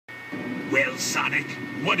Well, Sonic,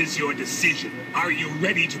 what is your decision? Are you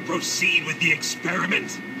ready to proceed with the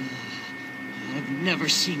experiment? I've never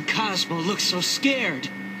seen Cosmo look so scared.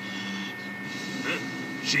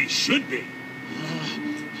 She should be.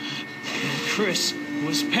 Chris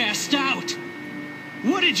was passed out.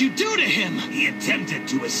 What did you do to him? He attempted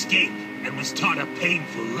to escape and was taught a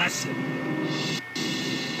painful lesson.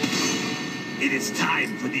 It is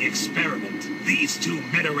time for the experiment. These two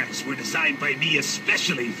Metarex were designed by me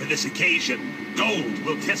especially for this occasion. Gold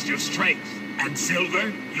will test your strength, and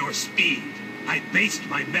silver, your speed. I based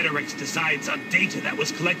my Metarex designs on data that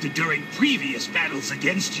was collected during previous battles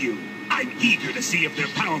against you. I'm eager to see if they're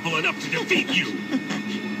powerful enough to defeat you.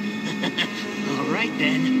 All right,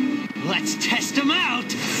 then. Let's test them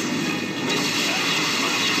out!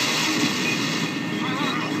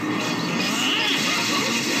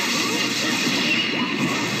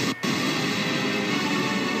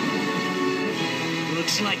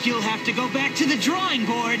 Looks like you'll have to go back to the drawing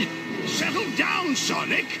board. Settle down,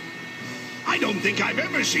 Sonic. I don't think I've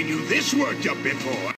ever seen you this worked up before.